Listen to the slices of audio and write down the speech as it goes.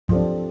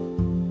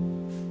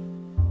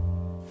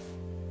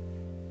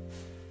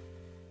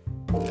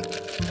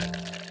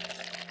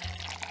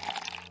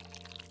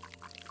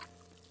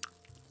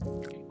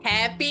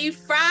Happy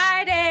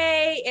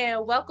Friday,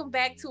 and welcome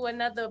back to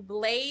another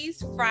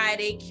Blaze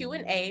Friday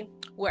Q&A,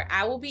 where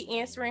I will be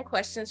answering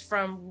questions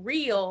from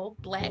real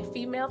Black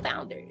female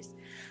founders.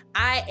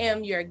 I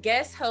am your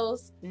guest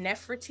host,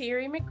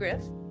 Nefretiri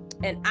McGriff,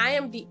 and I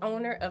am the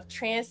owner of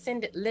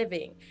Transcendent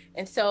Living.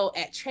 And so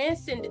at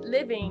Transcendent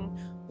Living,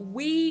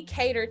 we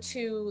cater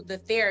to the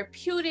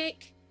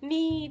therapeutic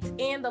needs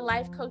and the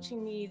life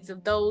coaching needs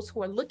of those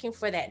who are looking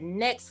for that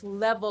next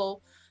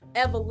level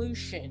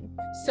evolution.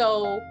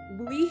 So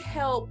we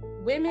help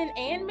women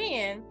and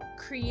men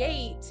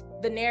create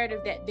the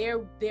narrative that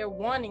they're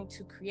wanting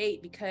to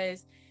create,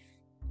 because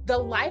the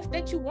life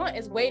that you want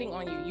is waiting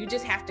on you. You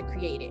just have to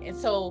create it. And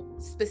so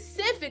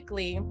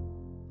specifically,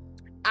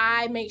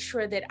 I make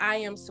sure that I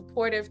am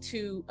supportive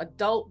to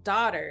adult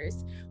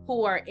daughters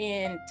who are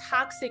in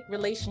toxic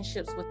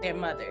relationships with their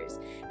mothers.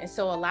 And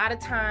so a lot of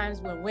times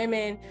when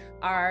women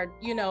are,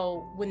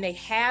 when they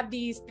have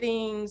these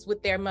things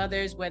with their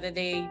mothers, whether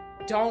they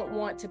don't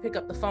want to pick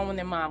up the phone when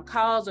their mom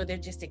calls, or they're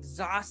just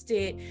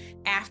exhausted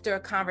after a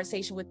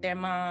conversation with their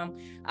mom,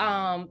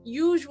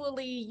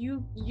 usually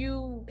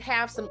you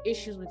have some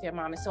issues with your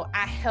mom. And so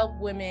I help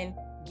women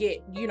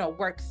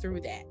work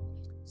through that.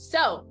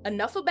 So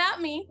enough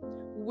about me.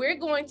 We're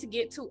going to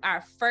get to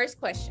our first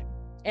question.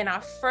 And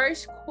our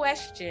first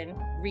question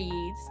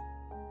reads,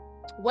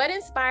 what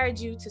inspired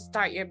you to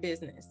start your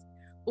business?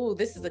 Ooh,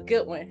 this is a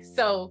good one.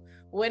 So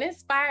what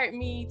inspired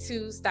me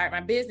to start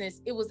my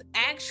business? It was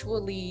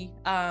actually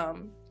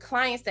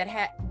clients that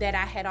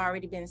I had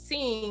already been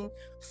seeing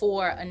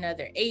for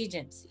another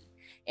agency.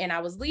 And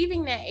I was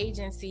leaving that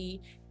agency,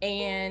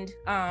 and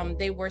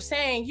they were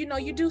saying,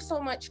 you do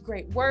so much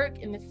great work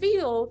in the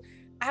field.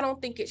 I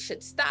don't think it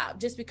should stop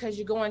just because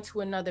you're going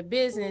to another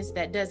business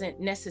that doesn't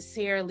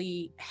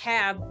necessarily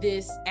have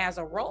this as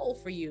a role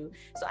for you.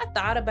 So I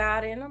thought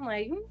about it, and I'm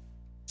like,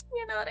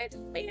 they're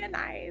just being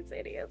nice.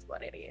 It is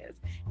what it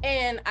is.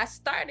 And I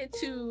started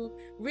to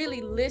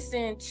really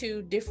listen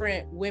to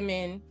different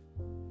women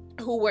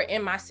who were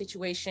in my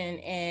situation,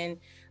 and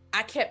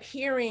I kept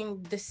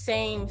hearing the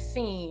same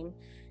theme.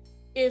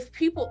 If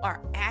people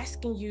are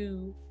asking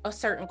you a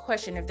certain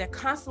question, if they're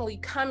constantly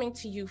coming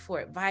to you for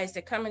advice,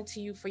 they're coming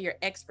to you for your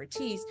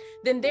expertise,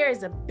 then there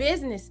is a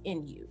business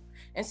in you.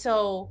 And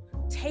so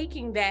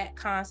taking that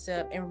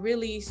concept and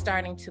really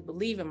starting to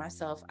believe in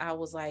myself, I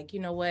was like, you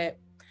know what?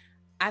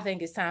 I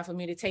think it's time for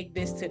me to take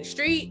this to the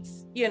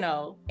streets,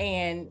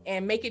 and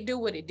make it do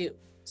what it do.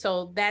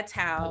 So that's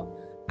how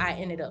I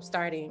ended up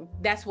starting.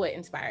 That's what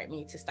inspired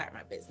me to start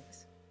my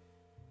business.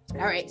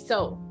 All right.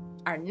 So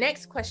our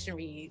next question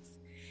reads,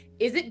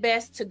 is it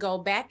best to go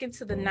back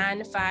into the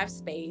 9-to-5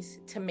 space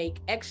to make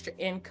extra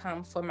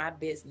income for my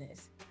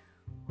business?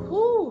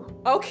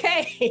 Whew,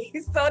 okay.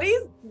 So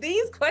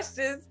these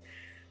questions,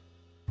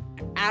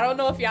 I don't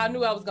know if y'all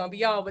knew I was going to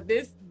be on, but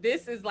this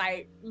is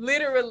like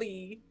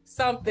literally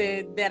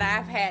something that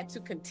I've had to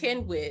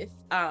contend with.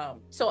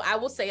 So I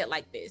will say it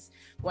like this.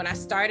 When I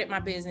started my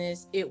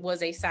business, it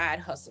was a side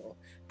hustle.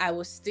 I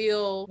was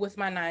still with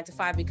my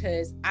 9-to-5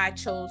 because I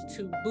chose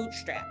to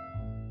bootstrap.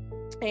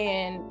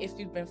 And if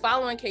you've been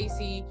following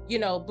Casey,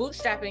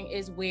 bootstrapping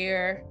is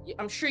where,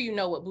 I'm sure you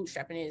know what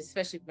bootstrapping is,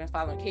 especially if you've been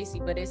following Casey,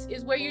 but it's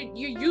where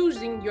you're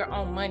using your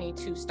own money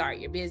to start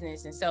your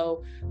business. And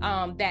so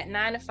that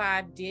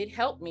 9-to-5 did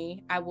help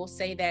me. I will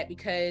say that,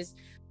 because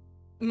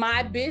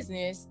my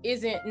business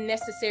isn't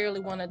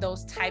necessarily one of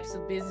those types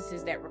of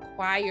businesses that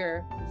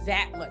require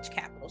that much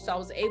capital. So I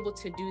was able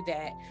to do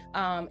that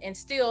and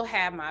still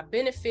have my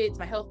benefits,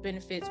 my health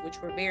benefits,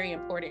 which were very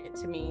important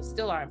to me,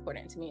 still are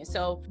important to me. And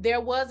so there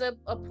was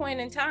a point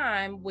in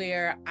time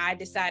where I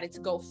decided to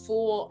go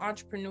full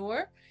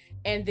entrepreneur.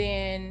 And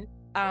then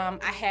I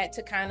had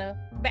to kind of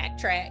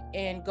backtrack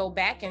and go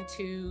back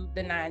into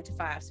the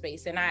 9-to-5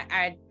 space. And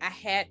I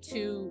had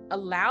to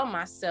allow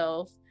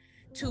myself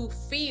to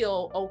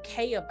feel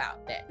okay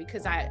about that,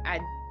 because I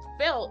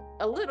felt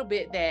a little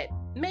bit that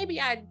maybe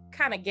I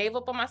kind of gave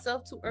up on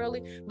myself too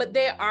early. But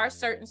there are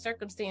certain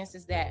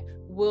circumstances that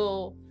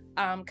will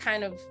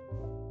kind of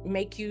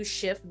make you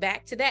shift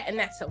back to that, and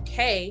that's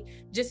okay.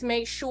 Just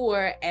make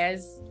sure,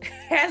 as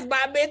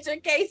my mentor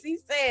Casey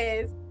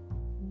says,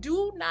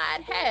 do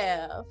not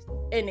have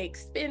an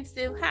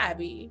expensive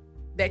hobby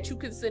that you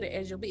consider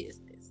as your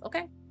business.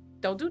 Okay,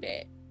 don't do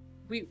that.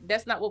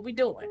 That's not what we're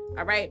doing.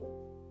 All right.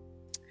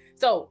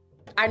 So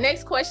our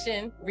next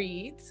question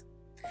reads,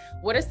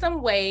 what are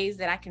some ways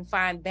that I can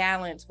find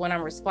balance when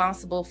I'm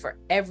responsible for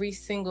every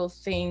single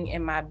thing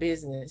in my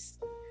business?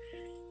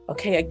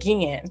 Okay,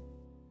 again.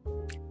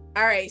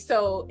 All right,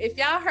 so if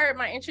y'all heard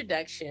my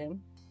introduction,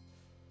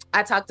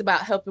 I talked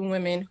about helping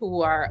women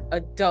who are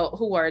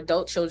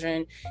adult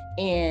children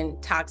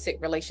in toxic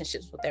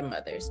relationships with their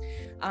mothers.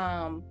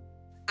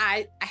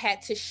 I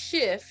had to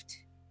shift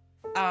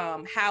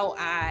how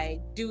I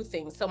do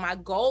things. So my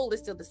goal is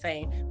still the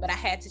same, but I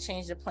had to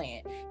change the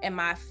plan. And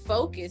my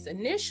focus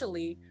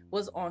initially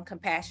was on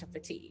compassion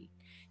fatigue.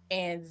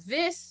 And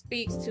this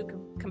speaks to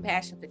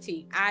compassion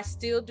fatigue. I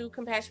still do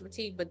compassion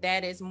fatigue, but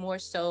that is more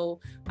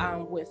so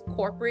with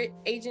corporate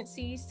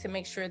agencies to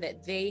make sure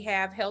that they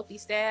have healthy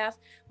staff.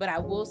 But I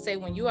will say,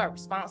 when you are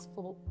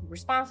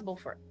responsible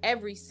for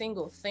every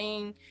single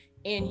thing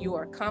in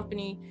your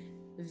company,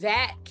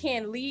 that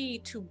can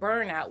lead to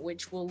burnout,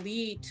 which will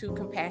lead to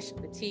compassion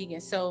fatigue.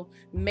 And so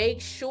make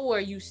sure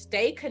you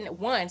stay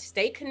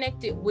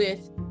connected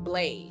with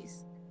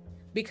Blaze,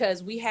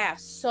 because we have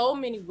so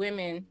many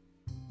women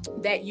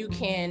that you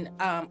can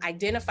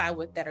identify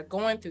with that are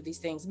going through these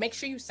things. Make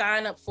sure you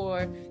sign up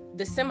for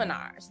the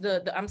seminars,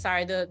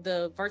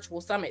 the virtual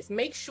summits.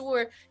 Make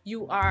sure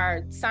you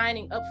are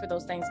signing up for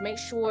those things. Make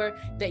sure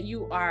that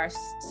you are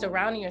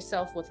surrounding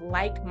yourself with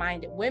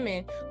like-minded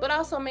women, but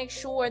also make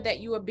sure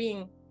that you are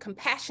being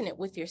compassionate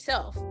with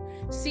yourself.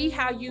 See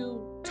how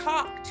you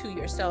talk to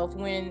yourself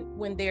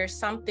when there's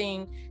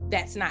something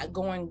that's not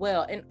going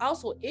well. And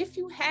also, if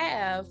you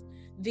have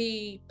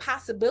the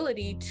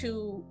possibility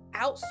to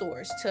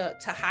outsource,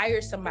 to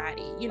hire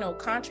somebody,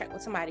 contract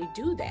with somebody,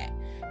 do that.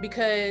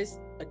 Because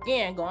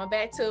again, going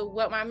back to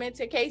what my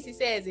mentor Casey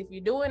says, if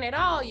you're doing it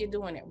all, you're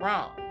doing it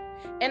wrong.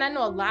 And I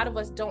know a lot of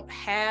us don't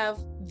have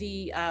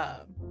the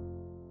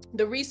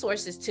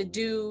resources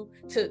to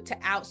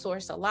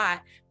outsource a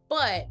lot,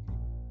 but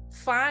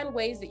find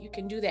ways that you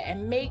can do that,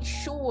 and make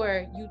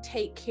sure you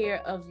take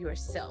care of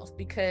yourself,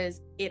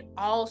 because it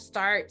all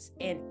starts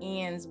and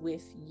ends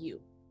with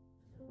you.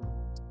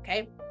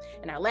 Okay.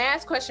 And our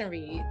last question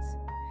reads,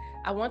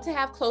 I want to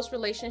have close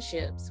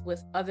relationships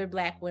with other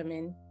Black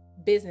women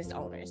business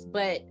owners,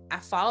 but I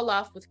fall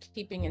off with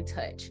keeping in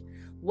touch.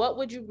 What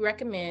would you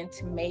recommend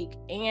to make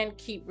and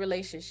keep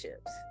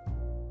relationships?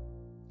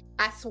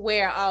 I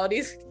swear all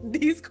these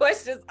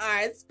questions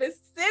are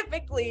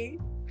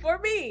specifically for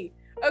me.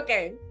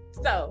 Okay.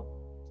 So,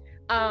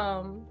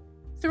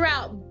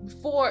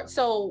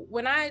 so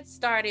when I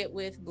started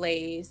with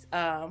Blaze,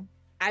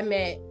 I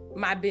met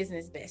my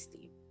business bestie.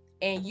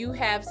 And you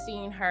have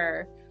seen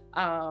her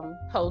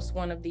host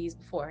one of these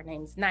before. Her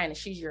name's Nina.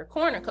 She's your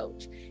corner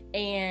coach.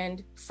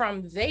 And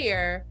from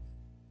there,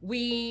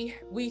 we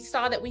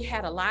saw that we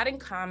had a lot in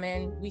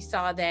common. We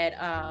saw that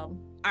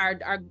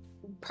our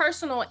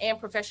personal and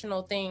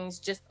professional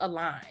things just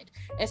aligned.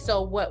 And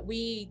so what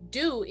we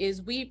do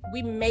is we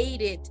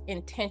made it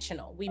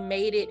intentional. We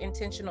made it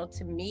intentional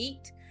to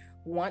meet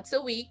once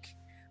a week.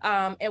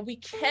 And we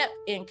kept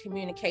in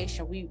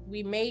communication.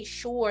 We made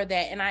sure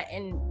that,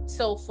 and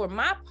so for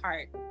my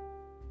part,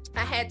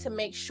 I had to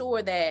make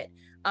sure that,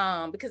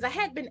 because I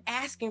had been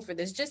asking for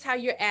this, just how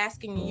you're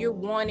asking, you're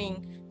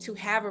wanting to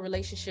have a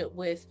relationship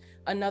with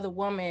another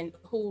woman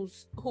who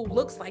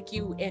looks like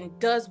you and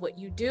does what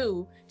you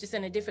do, just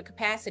in a different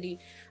capacity.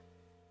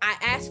 I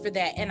asked for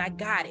that and I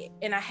got it.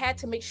 And I had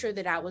to make sure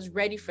that I was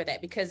ready for that,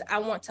 because I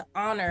want to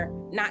honor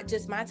not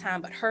just my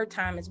time, but her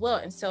time as well.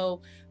 And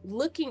so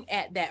looking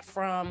at that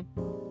from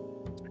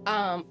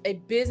a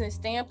business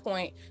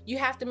standpoint, you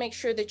have to make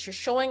sure that you're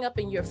showing up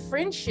in your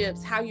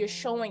friendships how you're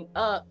showing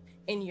up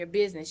in your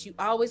business. You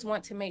always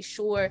want to make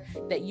sure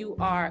that you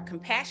are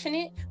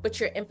compassionate, but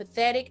you're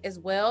empathetic as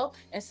well.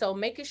 And so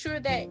making sure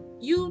that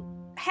you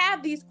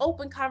have these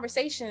open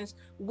conversations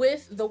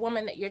with the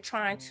woman that you're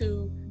trying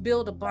to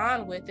build a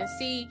bond with, and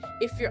see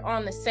if you're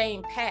on the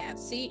same path.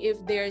 See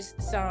if there's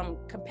some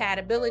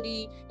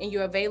compatibility in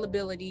your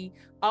availability,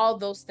 all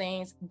those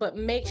things, but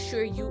make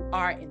sure you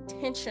are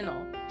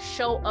intentional.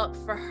 Show up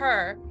for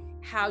her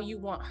how you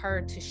want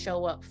her to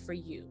show up for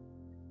you.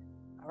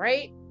 All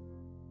right.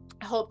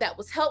 I hope that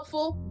was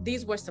helpful.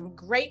 These were some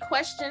great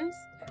questions.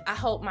 I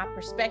hope my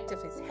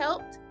perspective has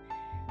helped.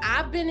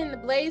 I've been in the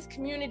Blaze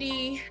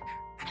community,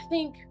 I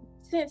think,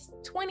 since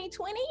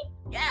 2020.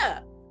 Yeah.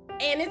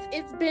 And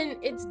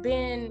it's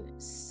been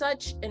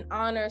such an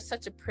honor,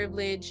 such a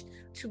privilege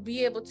to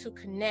be able to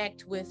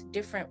connect with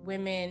different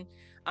women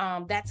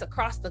that's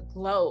across the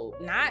globe,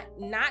 not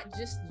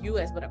just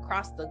US, but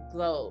across the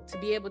globe, to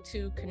be able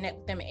to connect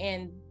with them.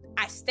 And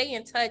I stay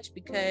in touch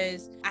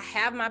because I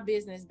have my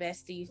business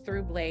bestie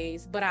through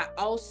Blaze, but I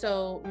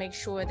also make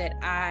sure that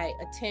I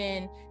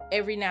attend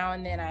every now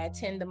and then. I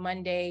attend the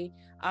Monday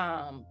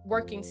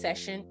working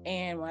session.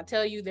 And when I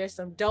tell you there's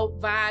some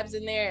dope vibes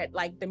in there,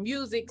 like the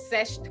music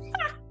session.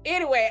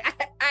 Anyway,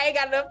 I ain't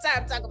got enough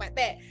time to talk about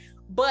that.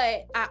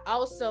 But I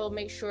also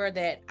make sure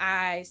that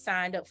I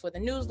signed up for the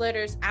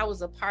newsletters. I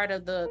was a part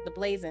of the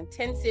Blaze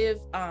Intensive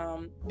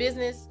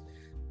business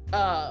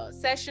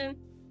session.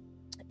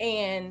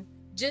 And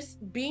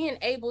just being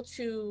able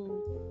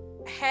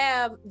to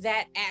have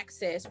that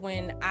access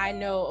when I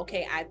know,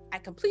 okay, I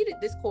completed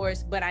this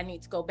course, but I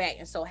need to go back.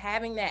 And so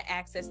having that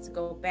access to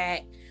go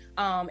back,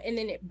 and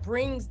then it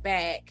brings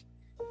back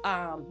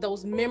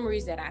those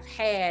memories that I've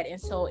had. And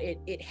so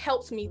it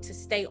helps me to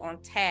stay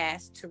on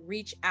task, to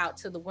reach out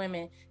to the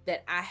women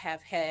that I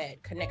have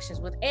had connections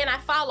with, and I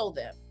follow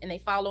them and they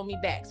follow me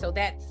back. So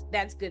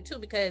that's good too,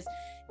 because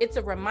it's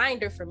a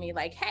reminder for me,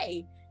 like,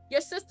 hey,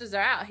 your sisters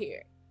are out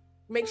here.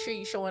 Make sure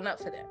you're showing up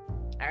for them.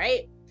 All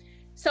right.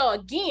 So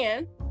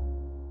again,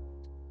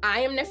 I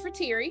am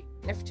Nefretiri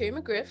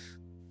McGriff.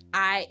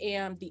 I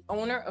am the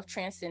owner of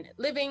Transcendent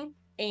Living,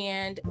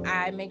 and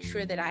I make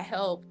sure that I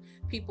help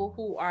people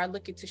who are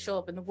looking to show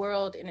up in the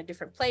world in a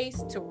different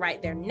place, to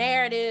write their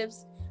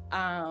narratives,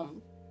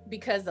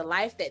 because the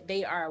life that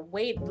you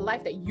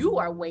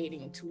are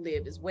waiting to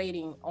live is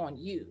waiting on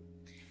you.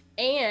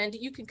 And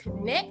you can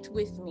connect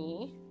with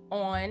me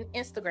on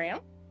Instagram,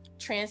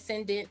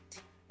 Transcendent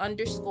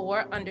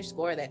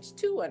 __, that's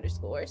 2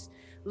 underscores,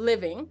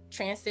 living,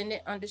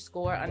 Transcendent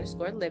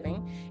 __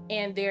 living.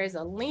 And there's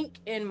a link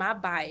in my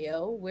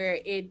bio where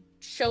it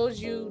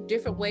shows you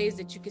different ways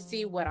that you can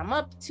see what I'm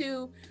up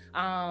to,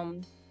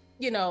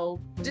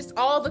 just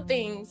all the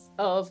things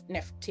of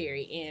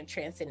Nefretiri and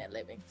Transcendent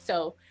Living.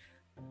 So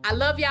I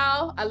love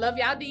y'all. I love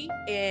y'all deep,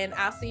 and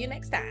I'll see you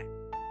next time.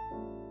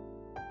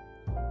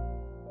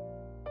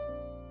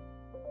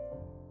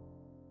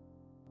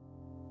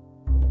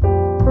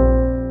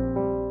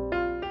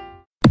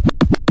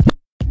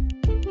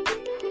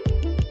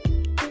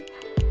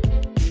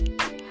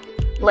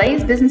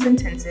 Blaze Business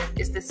Intensive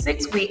is the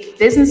 6-week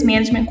business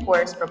management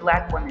course for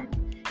Black women.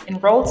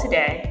 Enroll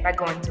today by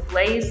going to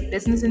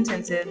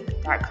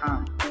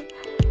blazebusinessintensive.com.